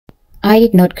I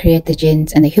did not create the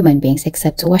jinns and the human beings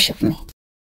except to worship me.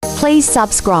 Please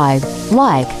subscribe,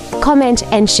 like, comment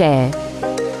and share.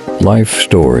 Life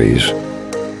Stories.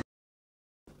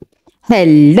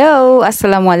 Hello,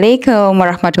 Assalamu alaikum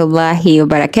wa rahmatullahi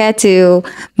wa barakatuh.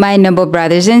 My noble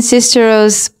brothers and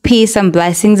sisters, peace and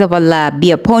blessings of Allah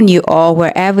be upon you all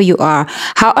wherever you are.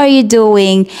 How are you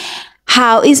doing?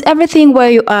 How is everything where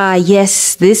you are?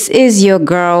 Yes, this is your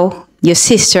girl, your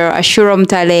sister, Ashuram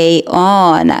Talay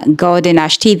on Golden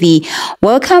Ash TV.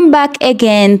 Welcome back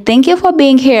again. Thank you for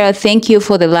being here. Thank you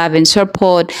for the love and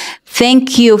support.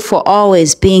 Thank you for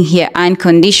always being here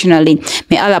unconditionally.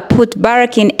 May Allah put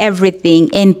barak in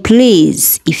everything. And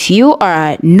please, if you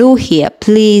are new here,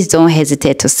 please don't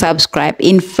hesitate to subscribe.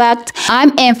 In fact,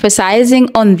 I'm emphasizing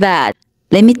on that.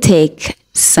 Let me take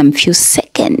some few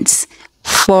seconds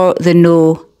for the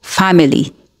new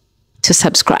family to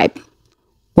subscribe.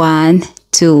 1,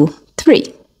 2,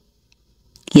 3.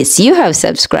 Yes, you have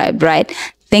subscribed, right?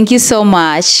 Thank you so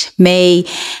much. May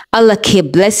Allah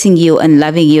keep blessing you and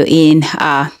loving you in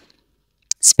a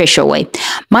special way.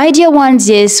 My dear ones,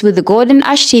 yes, with the Golden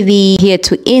Ash TV, here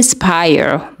to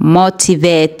inspire,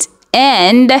 motivate,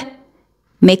 and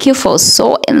make you fall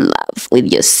so in love with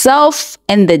yourself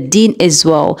and the deen as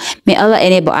well. May Allah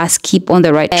enable us keep on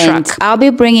the right track. I'll be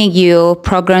bringing you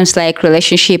programs like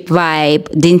Relationship Vibe,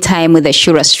 Deen Time with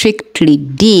Ashura, Strictly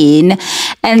Deen,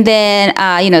 and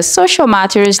then, social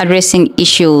matters, addressing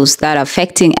issues that are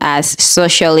affecting us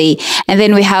socially. And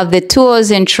then we have the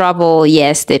tours and travel.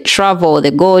 Yes, the travel,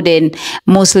 the Golden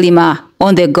Muslimah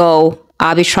on the go.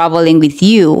 I'll be traveling with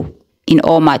you in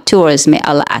all my tours. May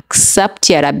Allah accept,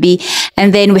 Ya Rabbi.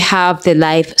 And then we have the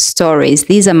life stories.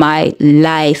 These are my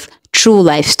true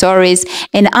life stories.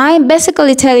 And I'm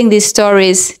basically telling these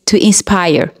stories to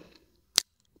inspire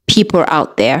people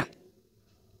out there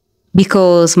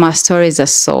because my stories are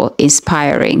so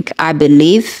inspiring, I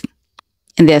believe,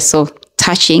 and they're so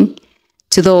touching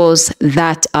to those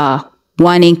that are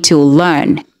wanting to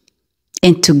learn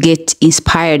and to get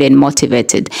inspired and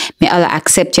motivated. May Allah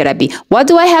accept, Ya Rabbi. What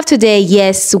do I have today?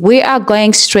 Yes, we are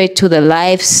going straight to the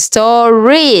life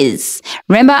stories.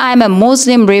 Remember, I'm a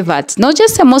Muslim revert. Not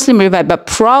just a Muslim revert, but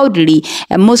proudly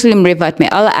a Muslim revert. May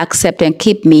Allah accept and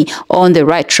keep me on the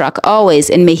right track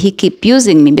always. And may He keep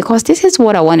using me because this is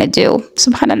what I want to do.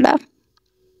 Subhanallah.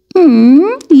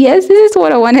 Yes, this is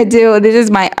what I want to do. This is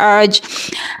my urge.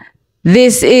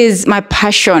 This is my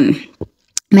passion.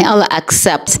 May Allah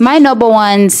accept. My number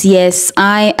ones, yes,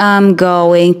 I am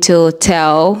going to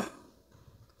tell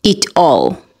it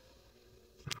all.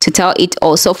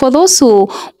 So for those who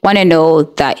want to know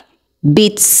the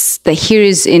bits, the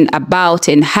here's and about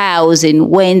and hows and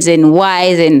whens and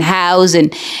whys and hows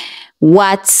and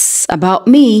what's about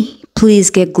me, please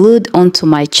get glued onto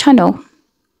my channel.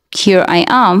 Here I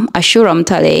am, Ashuram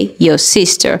Talay, your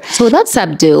sister. So that's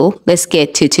Abdul. Let's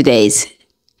get to today's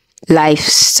life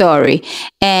story.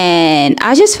 And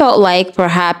I just felt like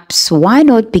perhaps why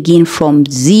not begin from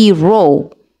zero?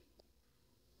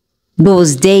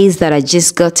 Those days that I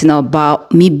just got to know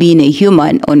about me being a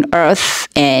human on earth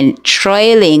and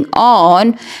trailing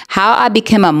on how I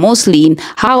became a Muslim,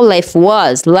 how life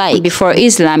was like before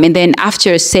Islam, and then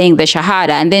after saying the Shahada,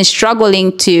 and then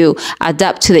struggling to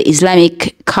adapt to the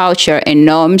Islamic culture and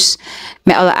norms.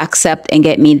 May Allah accept and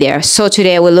get me there. So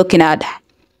today we're looking at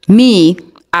me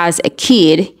as a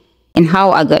kid and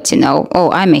how I got to know,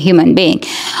 oh, I'm a human being.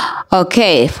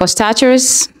 Okay, for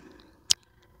starters,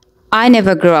 I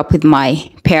never grew up with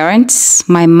my parents.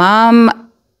 My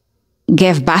mom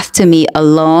gave birth to me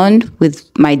alone with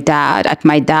my dad at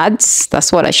my dad's.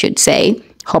 That's what I should say.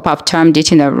 Hope I've termed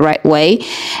it in the right way.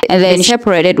 And then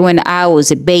separated when I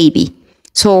was a baby.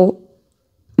 So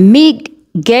me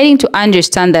getting to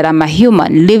understand that I'm a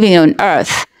human living on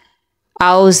earth,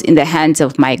 I was in the hands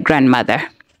of my grandmother.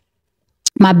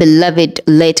 My beloved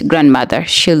late grandmother.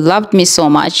 She loved me so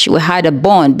much. We had a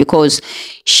bond because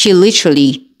she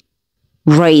literally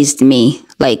raised me,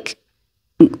 like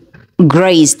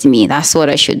grazed me. That's what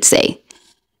I should say.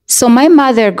 So my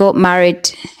mother got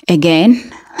married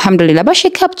again, alhamdulillah, but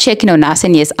she kept checking on us.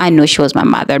 And yes, I know she was my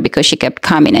mother because she kept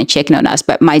coming and checking on us.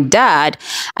 But my dad,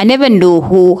 I never knew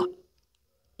who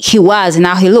he was and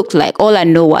how he looked like. All I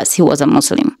know was he was a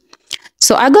Muslim.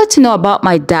 So I got to know about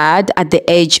my dad at the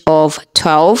age of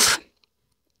 12.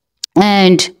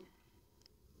 And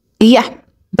yeah,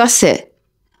 that's it.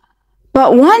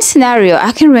 But one scenario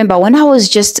I can remember when I was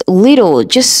just little,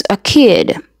 just a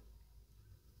kid.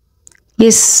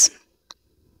 Yes,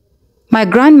 my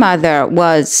grandmother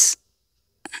was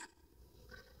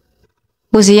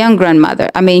a young grandmother.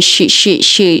 I mean,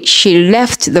 she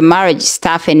left the marriage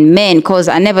stuff and men because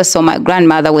I never saw my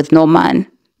grandmother with no man.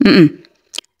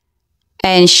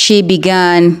 and she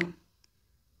began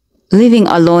living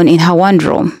alone in her one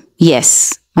room.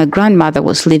 Yes, my grandmother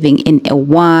was living in a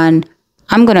one.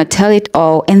 I'm going to tell it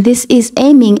all. And this is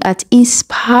aiming at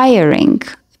inspiring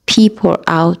people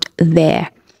out there.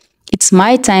 It's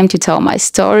my time to tell my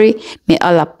story. May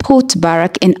Allah put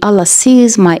barak and Allah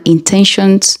sees my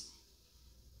intentions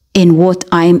in what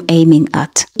I'm aiming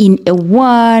at. In a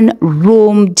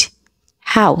one-roomed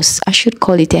house, I should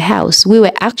call it a house, we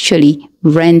were actually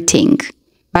renting.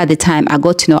 By the time I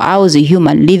got to know I was a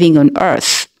human living on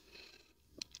earth.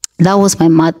 That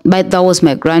was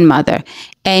my grandmother,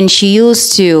 and she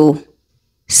used to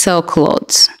sell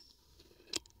clothes.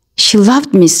 She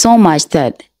loved me so much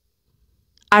that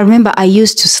I remember I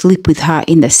used to sleep with her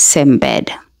in the same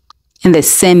bed,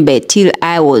 till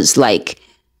I was like,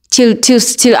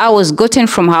 till I was gotten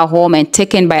from her home and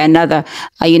taken by another,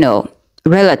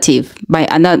 relative, by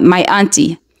my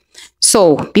auntie.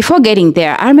 So before getting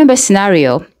there, I remember a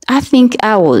scenario. I think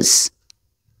I was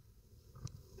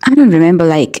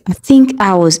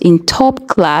in top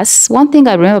class. One thing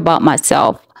I remember about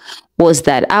myself was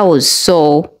that I was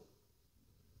so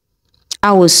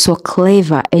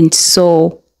clever and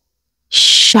so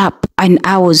sharp, and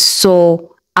I was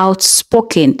so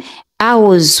outspoken. I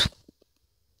was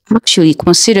actually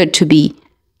considered to be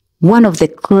one of the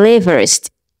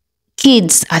cleverest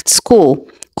kids at school.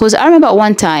 Because I remember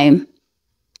one time,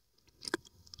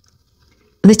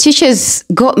 the teachers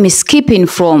got me skipping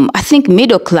from, I think,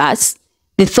 middle class.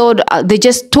 They thought they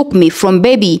just took me from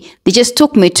baby. They just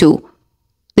took me to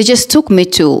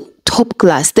top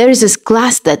class. There is this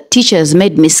class that teachers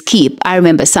made me skip. I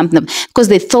remember something because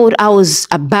they thought I was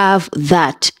above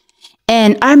that.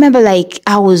 And I remember I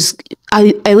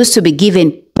used to be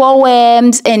given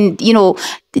poems, and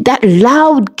that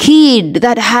loud kid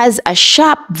that has a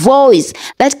sharp voice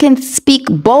that can speak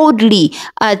boldly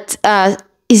at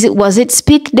was it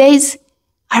speak days?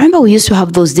 I remember we used to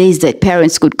have those days that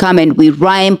parents could come and we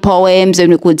rhyme poems and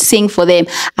we could sing for them.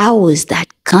 I was that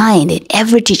kind, and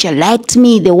every teacher liked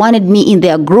me. They wanted me in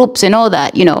their groups and all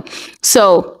that,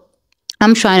 So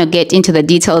I'm trying to get into the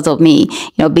details of me,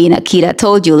 being a kid. I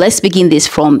told you, let's begin this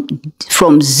from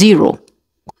zero.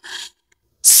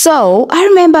 So I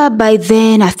remember by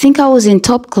then, I think I was in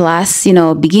top class,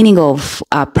 beginning of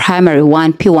primary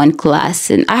 1, P1 class.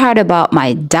 And I heard about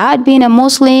my dad being a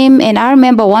Muslim. And I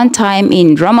remember one time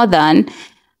in Ramadan,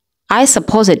 I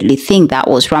supposedly think that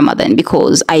was Ramadan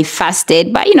because I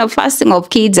fasted. But, fasting of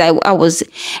kids, I was,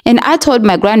 and I told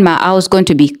my grandma I was going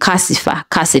to be Kasifa,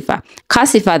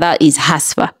 that is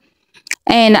Hasfa.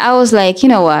 And I was like, you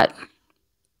know what?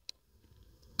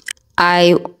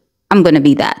 I'm going to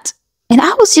be that. And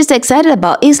I was just excited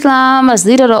about Islam, as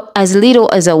little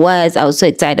as I was so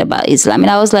excited about Islam.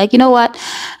 And I was like, you know what?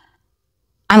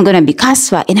 I'm going to be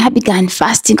Kasfa. And I began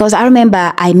fasting because I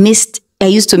remember I used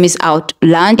to miss out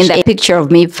lunch in the picture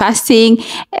of me fasting.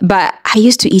 But I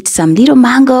used to eat some little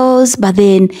mangoes, but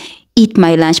then eat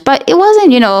my lunch. But it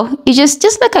wasn't, it's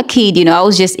just like a kid, I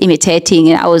was just imitating,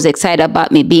 and I was excited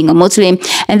about me being a Muslim.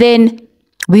 And then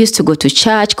we used to go to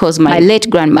church because my late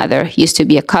grandmother used to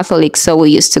be a Catholic, so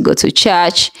we used to go to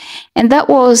church. And that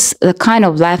was the kind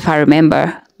of life I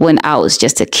remember when I was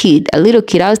just a kid, a little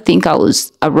kid. I think I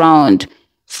was around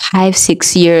 5,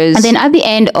 6 years. And then at the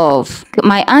end of,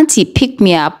 my auntie picked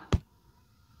me up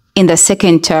in the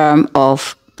second term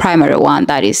of primary 1,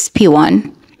 that is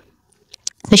P1.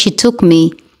 So she took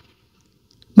me.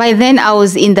 By then I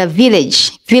was in the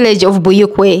village of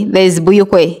Buyukwe. There's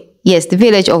Buyukwe. Yes, the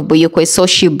village of Buyukwe. So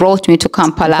she brought me to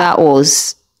Kampala. That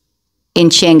was in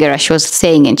Chengera. She was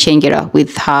staying in Chengera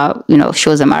with her, she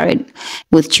was married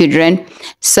with children.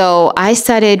 So I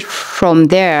started from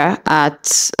there I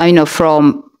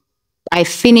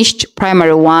finished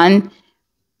primary 1,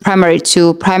 primary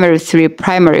 2, primary 3,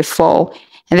 primary 4.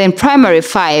 And then primary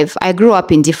 5, I grew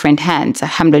up in different hands,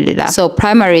 alhamdulillah. So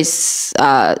primary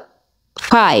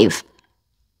 5,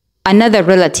 another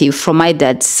relative from my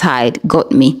dad's side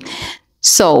got me.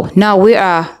 So now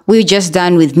we're just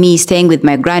done with me staying with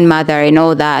my grandmother and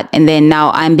all that. And then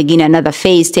now I'm beginning another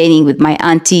phase, staying with my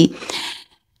auntie.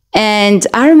 And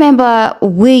I remember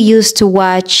we used to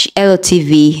watch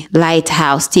LTV,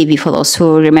 Lighthouse TV, for those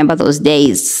who remember those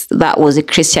days. That was a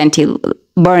Christianity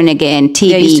born again TV.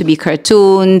 There used to be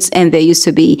cartoons, and there used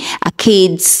to be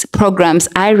kids programs.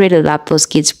 I really loved those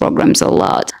kids programs a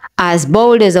lot. As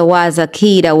bold as I was a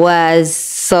kid, I was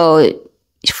so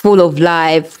full of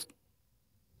life.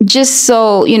 Just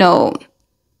so,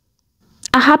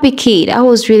 a happy kid. I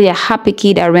was really a happy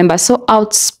kid. I remember so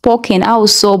outspoken. I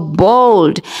was so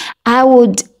bold. I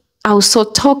would I was so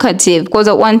talkative because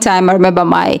at one time I remember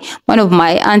one of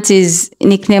my aunties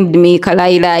nicknamed me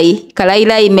Kalailai.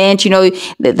 Kalailai meant,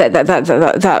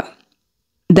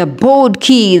 the bold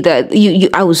kid that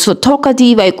I was so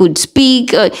talkative. I could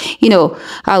speak, I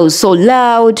was so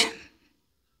loud.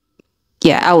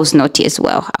 Yeah, I was naughty as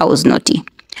well. I was naughty.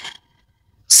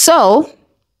 So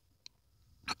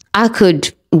I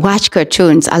could watch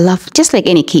cartoons. I love, just like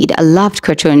any kid, I loved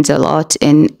cartoons a lot.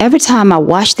 And every time I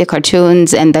watched the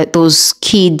cartoons and those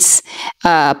kids'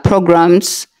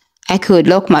 programs, I could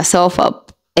lock myself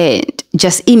up and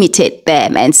just imitate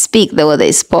them and speak the way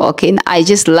they spoke. And I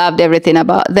just loved everything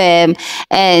about them.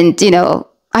 And,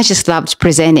 I just loved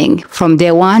presenting from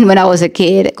day one when I was a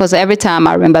kid, because every time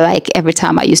I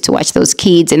used to watch those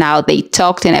kids and how they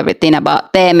talked and everything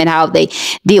about them and how they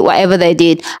did whatever they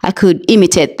did, I could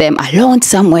imitate them alone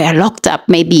somewhere, locked up,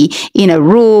 maybe in a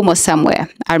room or somewhere.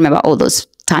 I remember all those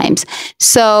times.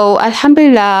 So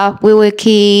alhamdulillah, we were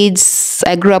kids.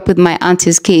 I grew up with my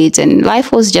auntie's kids and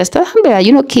life was just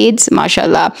alhamdulillah, kids,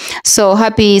 mashallah. So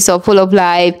happy, so full of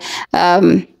life.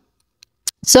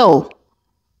 So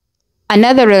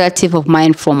another relative of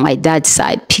mine from my dad's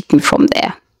side picked me from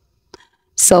there.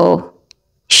 So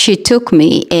she took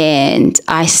me and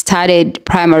I started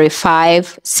primary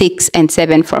 5, 6, and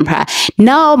 7 from her.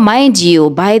 Now, mind you,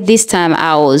 by this time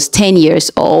I was 10 years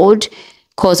old,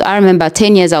 because I remember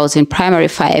 10 years I was in primary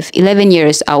 5, 11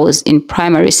 years I was in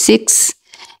primary 6,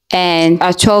 and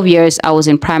at 12 years I was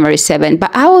in primary 7.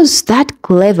 But I was that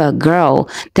clever girl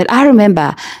that I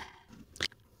remember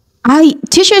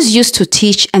teachers used to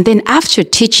teach, and then after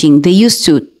teaching, they used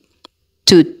to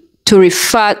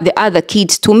refer the other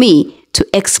kids to me to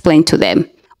explain to them,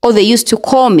 or they used to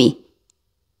call me,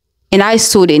 and I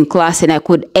stood in class and I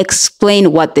could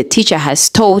explain what the teacher has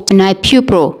taught, and I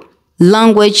pupil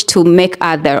language to make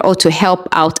or to help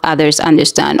out others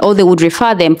understand, or they would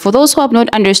refer them. For those who have not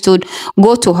understood,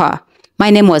 go to her.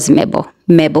 My name was Mebo,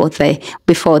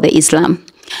 before the Islam.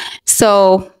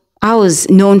 So I was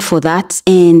known for that,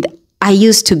 and I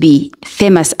used to be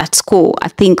famous at school, I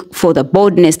think, for the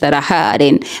boldness that I had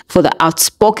and for the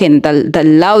outspoken, the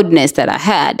loudness that I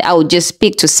had. I would just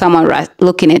speak to someone right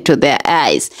looking into their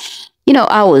eyes.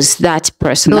 I was that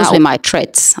person. Those were my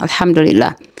traits,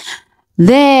 alhamdulillah.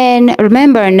 Then,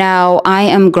 remember now, I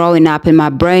am growing up and my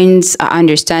brains are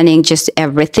understanding just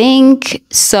everything.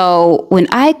 So when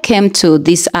I came to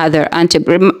this other auntie,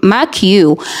 mark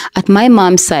you, at my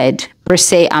mom's side, per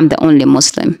se, I'm the only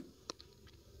Muslim.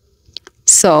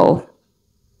 So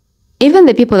even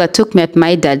the people that took me at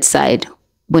my dad's side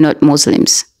were not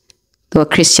Muslims. They were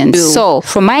Christians. So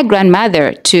from my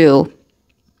grandmother to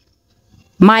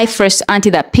my first auntie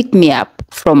that picked me up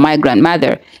from my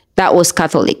grandmother, that was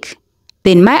Catholic.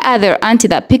 Then my other auntie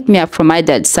that picked me up from my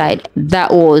dad's side,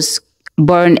 that was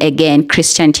born again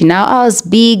Christianity. Now I was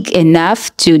big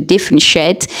enough to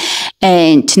differentiate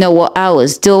and to know what I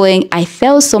was doing. I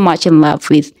fell so much in love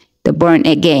with the born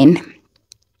again.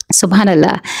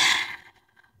 Subhanallah.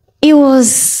 It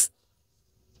was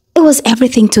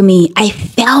everything to me. I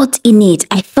felt in it.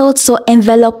 I felt so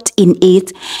enveloped in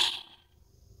it,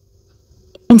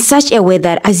 in such a way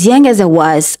that as young as I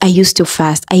was, I used to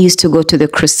fast. I used to go to the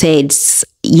crusades.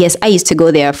 Yes, I used to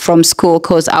go there from school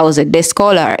because I was a day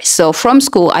scholar. So from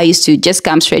school, I used to just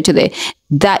come straight to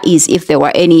that is if there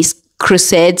were any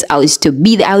crusades, I used to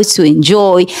be there. I used to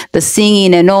enjoy the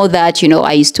singing and all that.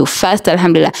 I used to fast,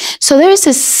 alhamdulillah. So there is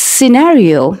a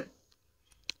scenario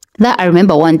that I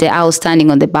remember one day I was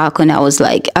standing on the balcony.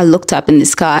 I looked up in the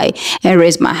sky and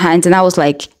raised my hands and I was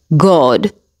like,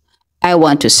 God, I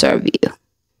want to serve you.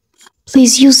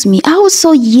 Please use me. I was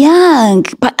so young,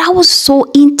 but I was so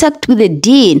intact with the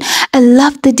deen. I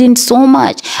loved the deen so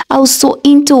much. I was so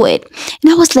into it.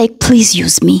 And I was like, please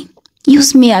use me.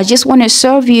 Use me. I just want to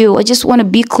serve you. I just want to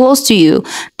be close to you.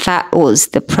 That was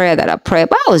the prayer that I prayed.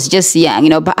 But I was just young,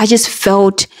 but I just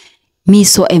felt me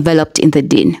so enveloped in the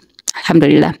deen.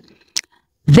 Alhamdulillah.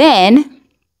 Then,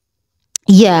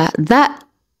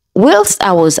 whilst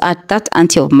I was at that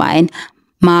auntie of mine,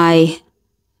 my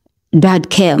dad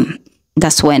came.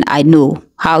 That's when I knew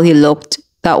how he looked.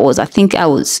 I think I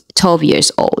was 12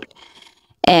 years old.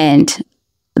 And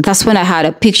that's when I had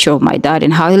a picture of my dad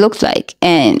and how he looked like.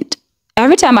 And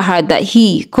every time I heard that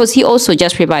because he also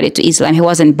just reverted to Islam. He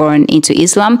wasn't born into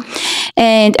Islam.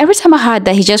 And every time I heard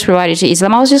that he just reverted to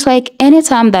Islam, I was just like,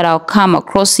 anytime that I'll come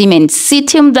across him and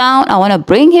sit him down, I want to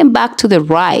bring him back to the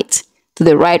right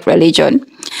religion.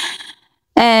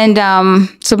 And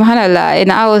subhanallah,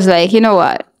 and I was like, you know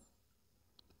what?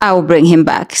 I will bring him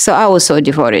back. So I was so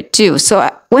devoted too. So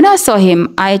when I saw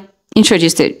him, I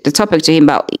introduced the topic to him,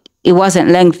 but it wasn't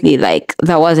lengthy. Like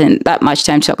there wasn't that much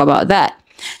time to talk about that.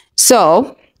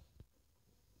 So,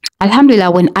 Alhamdulillah,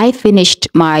 when I finished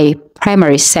my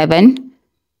primary 7,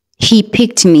 he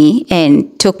picked me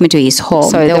and took me to his home.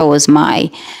 So that was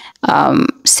my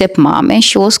stepmom, and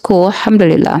she was cool,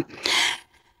 alhamdulillah.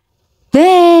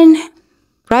 Then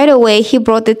right away he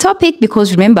brought the topic,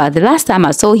 because remember, the last time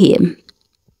I saw him,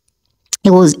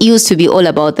 it used to be all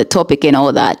about the topic and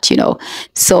all that,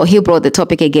 So he brought the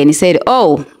topic again. He said,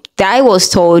 "Oh, I was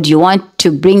told you want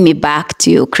to bring me back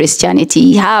to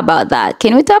Christianity. How about that?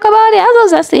 Can we talk about it?" I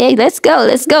was just like, "Hey, let's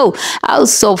go." I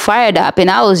was so fired up, and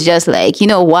I was just like, you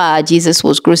know what? Jesus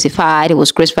was crucified. He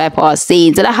was crucified for our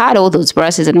sins. And I had all those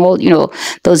verses and all,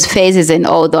 those phases and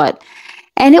all that.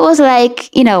 And it was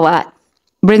like, you know what?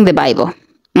 Bring the Bible.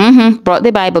 Brought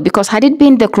the Bible, because had it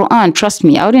been the Quran, trust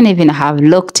me, I wouldn't even have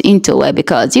looked into it,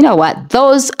 because you know what?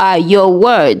 Those are your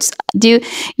words.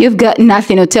 You've got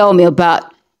nothing to tell me about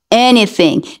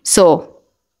anything. So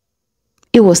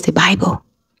it was the Bible.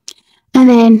 And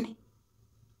then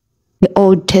the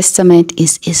Old Testament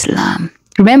is Islam.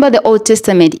 Remember, the Old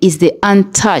Testament is the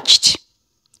untouched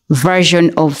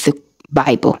version of the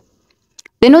Bible.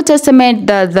 The New Testament,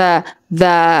 the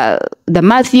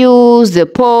Matthews, the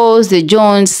Pauls, the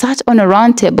Johns sat on a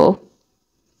round table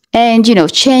and,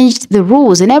 changed the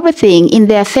rules and everything in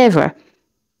their favor.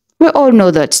 We all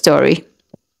know that story.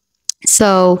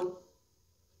 So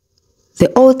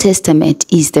the Old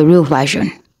Testament is the real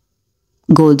version,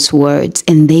 God's words,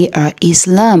 and they are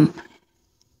Islam.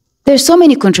 There's so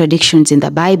many contradictions in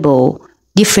the Bible,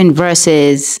 different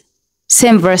verses,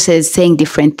 same verses saying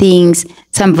different things.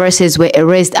 Some verses were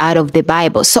erased out of the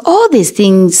Bible. So all these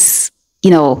things,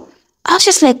 I was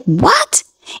just like, what?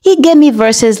 He gave me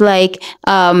verses like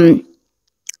a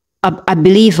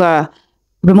believer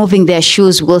removing their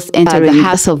shoes whilst entering the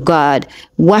house of God,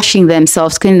 washing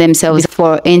themselves, cleaning themselves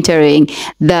before entering,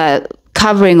 the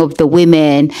covering of the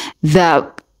women, the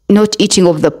not eating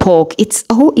of the pork. It's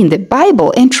all in the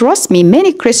Bible. And trust me,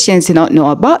 many Christians do not know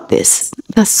about this.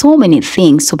 There's so many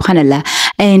things, subhanAllah.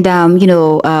 And,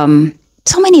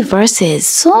 so many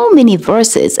verses.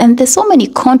 And there's so many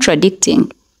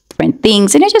contradicting different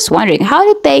things. And you're just wondering, how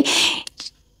did they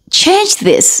change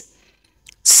this?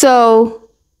 So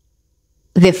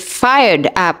the fired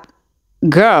up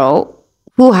girl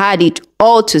who had it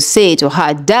all to say to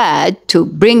her dad to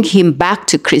bring him back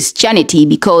to Christianity,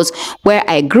 because where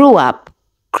I grew up,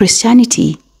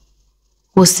 Christianity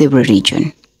was the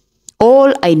religion.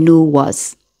 All I knew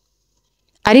was,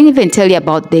 I didn't even tell you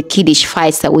about the kiddish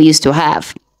fights that we used to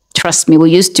have. Trust me, we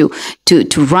used to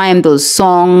rhyme those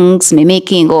songs,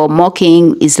 mimicking or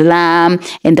mocking Islam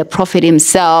and the Prophet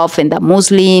himself and the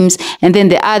Muslims. And then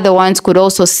the other ones could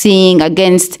also sing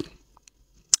against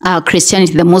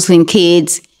Christianity, the Muslim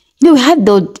kids. We had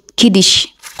those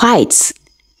kiddish fights.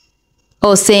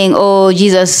 Or saying, oh,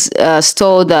 Jesus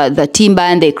stole the timber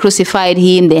and they crucified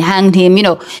him, they hanged him,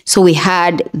 So we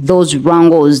had those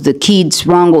wrangles, the kids'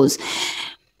 wrangles.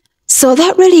 So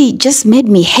that really just made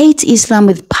me hate Islam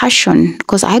with passion,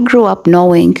 because I grew up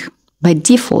knowing by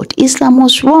default Islam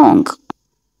was wrong.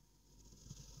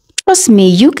 Trust me,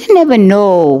 you can never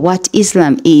know what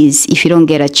Islam is if you don't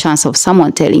get a chance of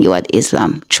someone telling you what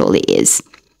Islam truly is.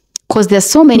 Because there's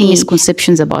so many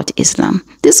misconceptions about Islam.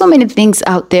 There's so many things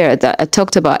out there that I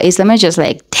talked about Islam. I'm just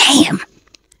like, damn,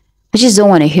 I just don't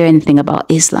want to hear anything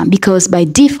about Islam, because by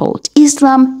default,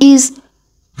 Islam is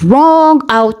wrong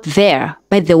out there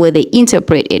by the way they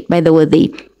interpret it, by the way they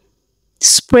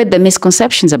spread the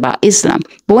misconceptions about Islam.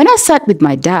 But when I sat with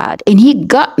my dad and he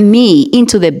got me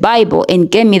into the Bible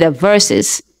and gave me the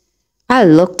verses, I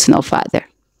looked no further.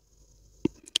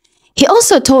 He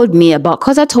also told me about,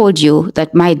 because I told you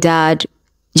that my dad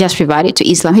just reverted to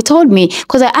Islam. He told me,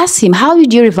 because I asked him, how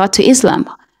did you revert to Islam?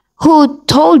 Who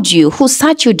told you? Who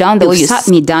sat you down the way you sat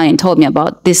me down and told me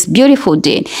about this beautiful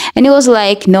deen? And he was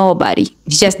like, nobody.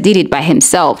 He just did it by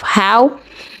himself. How?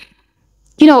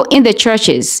 In the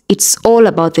churches, it's all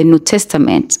about the New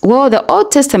Testament. Well, the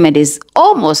Old Testament is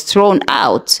almost thrown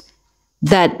out,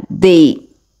 that they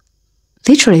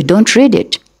literally don't read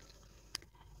it.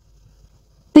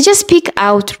 They just pick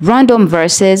out random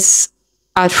verses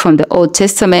out from the Old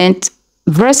Testament,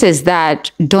 verses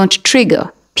that don't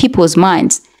trigger people's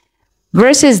minds,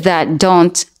 verses that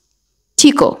don't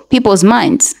tickle people's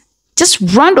minds, just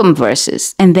random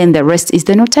verses, and then the rest is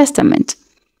the New Testament.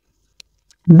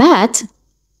 But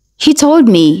he told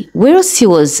me, whereas he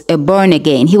was a born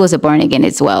again, he was a born again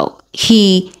as well.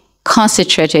 He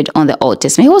concentrated on the Old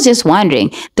Testament. He was just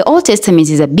wondering, the Old Testament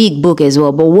is a big book as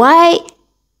well, but why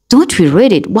don't we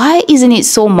read it? Why isn't it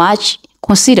so much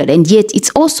considered? And yet it's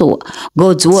also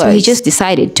God's word. So he just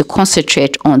decided to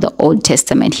concentrate on the Old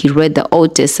Testament. He read the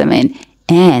Old Testament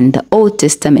and the Old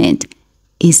Testament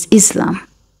is Islam.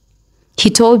 He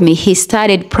told me he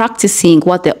started practicing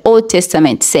what the Old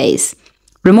Testament says.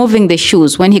 Removing the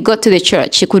shoes. When he got to the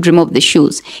church, he could remove the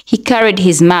shoes. He carried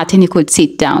his mat and he could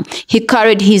sit down. He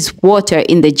carried his water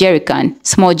in the jerrycan,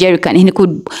 small jerrycan, and he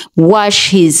could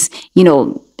wash his,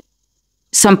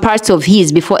 some parts of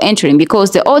his before entering,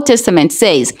 because the Old Testament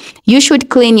says you should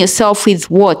clean yourself with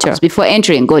water before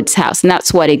entering God's house. And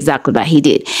that's what exactly that he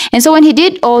did. And so when he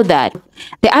did all that,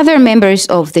 the other members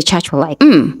of the church were like,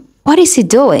 what is he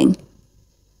doing?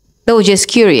 They were just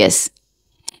curious.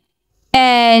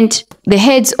 And the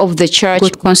heads of the church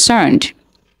got concerned.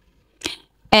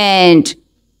 And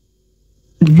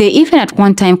they even at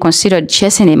one time considered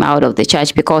chasing him out of the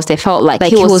church because they felt like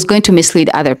he was going to mislead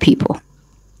other people.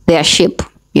 Their sheep,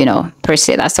 per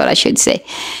se. That's what I should say.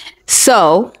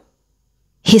 So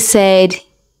he said,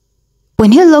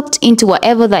 when he looked into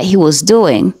whatever that he was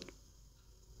doing,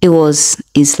 it was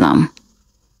Islam.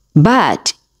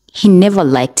 But he never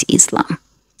liked Islam.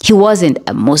 He wasn't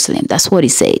a Muslim. That's what he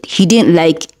said. He didn't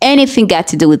like anything got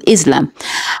to do with Islam.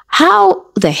 How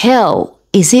the hell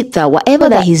is it that whatever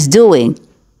that he's doing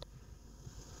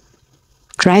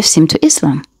drives him to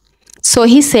Islam? So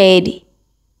he said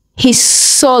he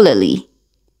solely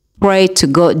prayed to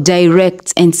God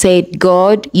direct and said,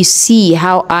 God, you see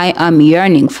how I am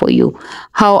yearning for you,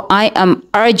 how I am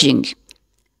urging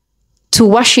to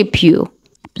worship you.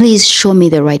 Please show me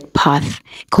the right path,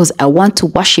 because I want to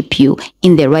worship you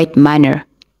in the right manner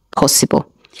possible.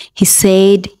 He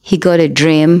said he got a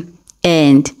dream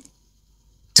and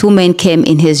two men came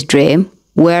in his dream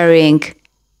wearing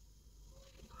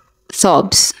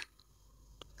thobs,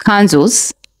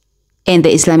 kanzus, and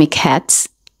the Islamic hats.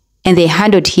 And they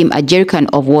handed him a jerrycan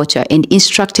of water and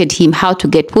instructed him how to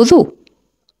get wudu.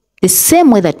 The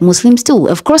same way that Muslims do.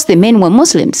 Of course, the men were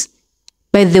Muslims.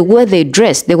 By the way they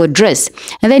were dressed.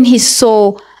 And then he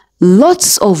saw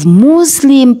lots of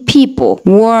Muslim people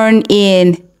worn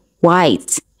in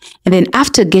white. And then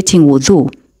after getting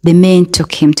wudu, the men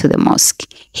took him to the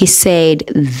mosque. He said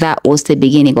that was the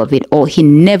beginning of it all. He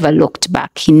never looked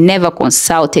back. He never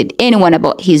consulted anyone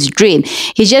about his dream.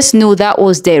 He just knew that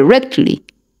was directly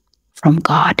from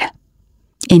God.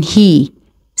 And he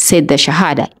said the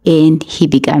Shahada and he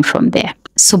began from there.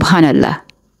 Subhanallah.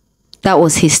 That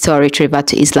was his story to revert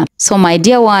to Islam. So my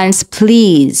dear ones,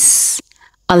 please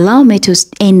allow me to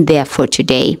end there for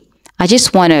today. I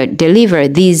just want to deliver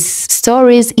these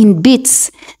stories in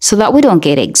bits so that we don't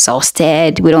get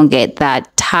exhausted. We don't get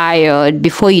that tired.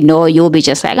 Before you know, you'll be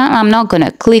just like, I'm not going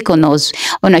to click on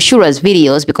Ashura's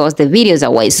videos because the videos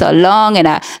are way so long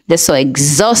and they're so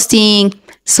exhausting.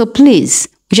 So please,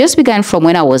 we just began from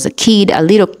when I was a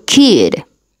little kid,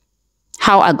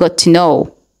 how I got to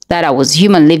know that I was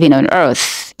human living on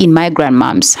earth in my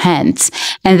grandmom's hands.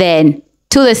 And then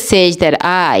to the stage that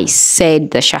I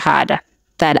said the Shahada,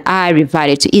 that I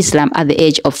reverted to Islam at the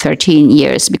age of 13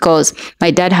 years because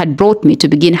my dad had brought me to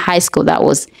begin high school. That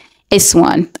was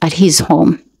S1 at his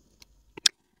home.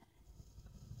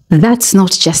 That's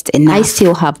not just enough. I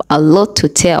still have a lot to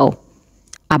tell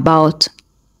about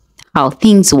how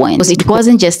things went. It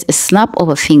wasn't just a snap of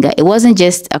a finger. It wasn't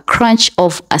just a crunch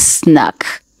of a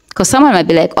snack. Because someone might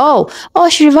be like, oh,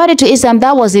 she reverted to Islam.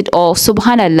 That was it all.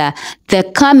 Subhanallah. The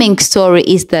coming story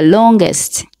is the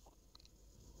longest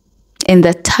and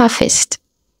the toughest.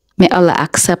 May Allah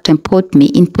accept and put me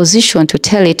in position to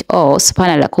tell it all.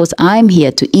 Subhanallah. Because I'm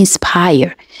here to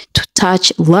inspire, to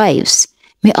touch lives.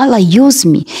 May Allah use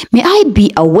me. May I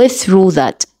be a way through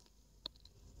that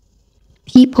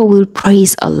people will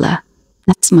praise Allah.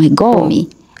 That's my goal.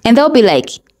 And they'll be like,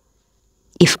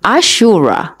 if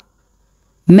Ashura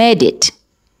made it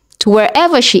to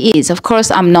wherever she is, of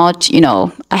course, I'm not,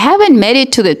 I haven't made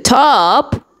it to the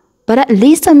top, but at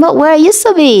least I'm not where I used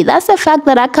to be. That's a fact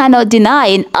that I cannot deny.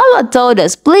 And Allah told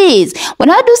us, please, when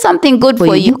I do something good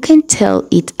for you, you can tell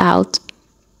it out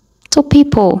to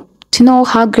people to know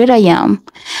how great I am.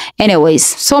 Anyways,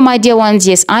 so my dear ones,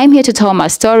 yes, I'm here to tell my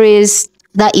stories.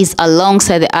 That is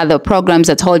alongside the other programs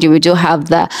I told you. We do have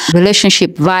the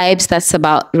relationship vibes. That's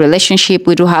about relationship.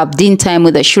 We do have Deen Time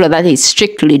with Ashura. That is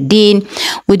strictly Deen.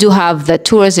 We do have the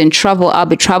tours and travel. I'll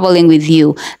be traveling with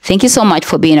you. Thank you so much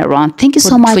for being around. Thank you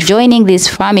so much for joining this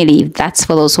family. That's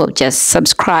for those who have just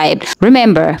subscribed.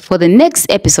 Remember, for the next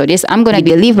episode, yes, I'm going to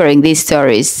be delivering these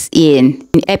stories in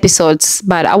episodes,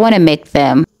 but I want to make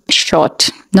them short,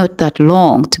 not that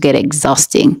long to get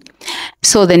exhausting.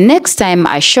 So the next time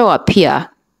I show up here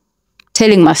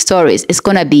telling my stories, it's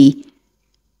going to be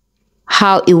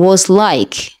how it was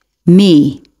like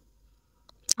me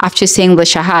after saying the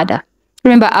Shahada.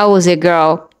 Remember, I was a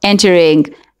girl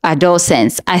entering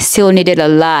adolescence. I still needed a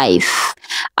life.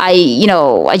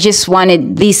 I just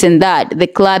wanted this and that, the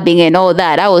clubbing and all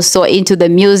that. I was so into the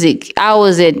music. I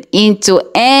wasn't into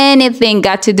anything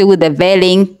got to do with the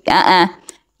veiling.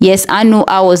 Yes, I knew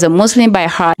I was a Muslim by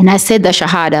heart, and I said the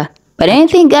Shahada. But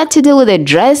anything got to do with the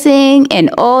dressing and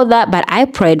all that, but I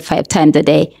prayed 5 times a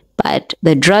day. But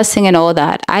the dressing and all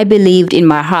that, I believed in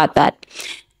my heart that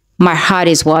my heart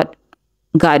is what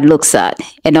God looks at,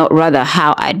 and not rather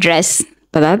how I dress.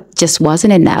 But that just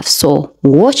wasn't enough. So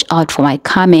watch out for my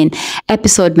coming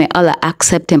episode. May Allah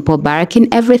accept and put barak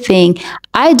in everything.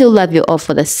 I do love you all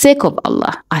for the sake of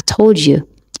Allah. I told you,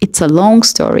 it's a long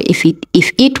story. If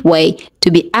it were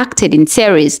to be acted in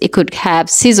series, it could have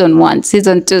season 1,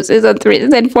 season 2, season 3,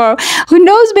 season 4. Who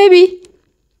knows, maybe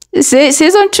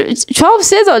season 12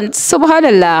 seasons.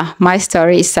 Subhanallah. My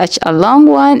story is such a long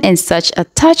one and such a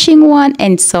touching one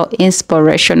and so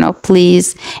inspirational.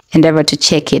 Please endeavor to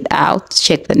check it out.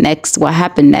 Check the next, what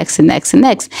happened next and next and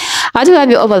next. I do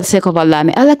love you all for the sake of Allah.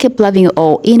 May Allah keep loving you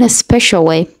all in a special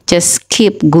way. Just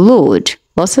keep glued.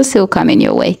 Also still coming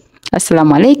your way.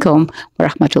 Assalamu alaikum wa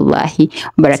rahmatullahi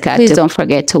wa barakatuh. Please don't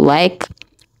forget to like,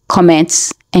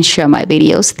 comment, and share my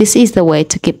videos. This is the way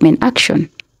to keep me in action.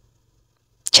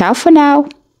 Ciao for now.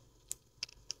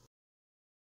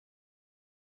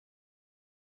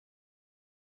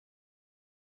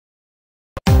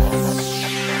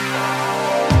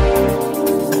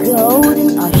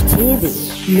 Golden Ash TV.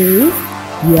 Live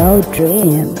your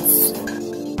dreams.